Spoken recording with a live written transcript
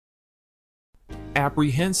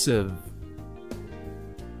Apprehensive.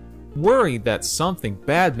 Worried that something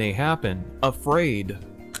bad may happen. Afraid.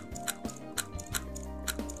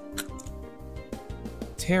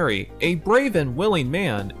 Terry, a brave and willing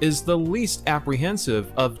man, is the least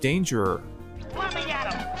apprehensive of danger. Let me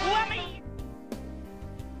at him! Let me!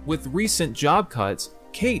 With recent job cuts,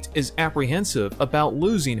 Kate is apprehensive about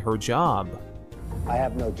losing her job. I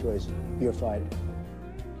have no choice. You're fired.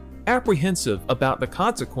 Apprehensive about the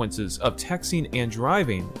consequences of texting and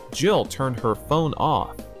driving, Jill turned her phone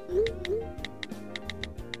off.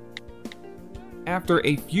 After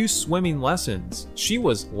a few swimming lessons, she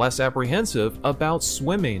was less apprehensive about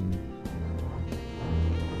swimming.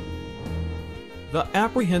 The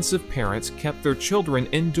apprehensive parents kept their children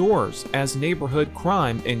indoors as neighborhood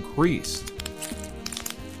crime increased.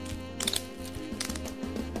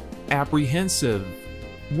 Apprehensive.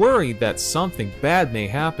 Worried that something bad may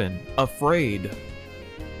happen. Afraid.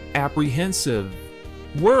 Apprehensive.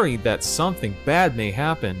 Worried that something bad may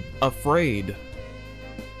happen. Afraid.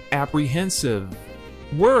 Apprehensive.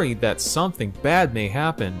 Worried that something bad may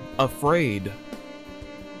happen. Afraid.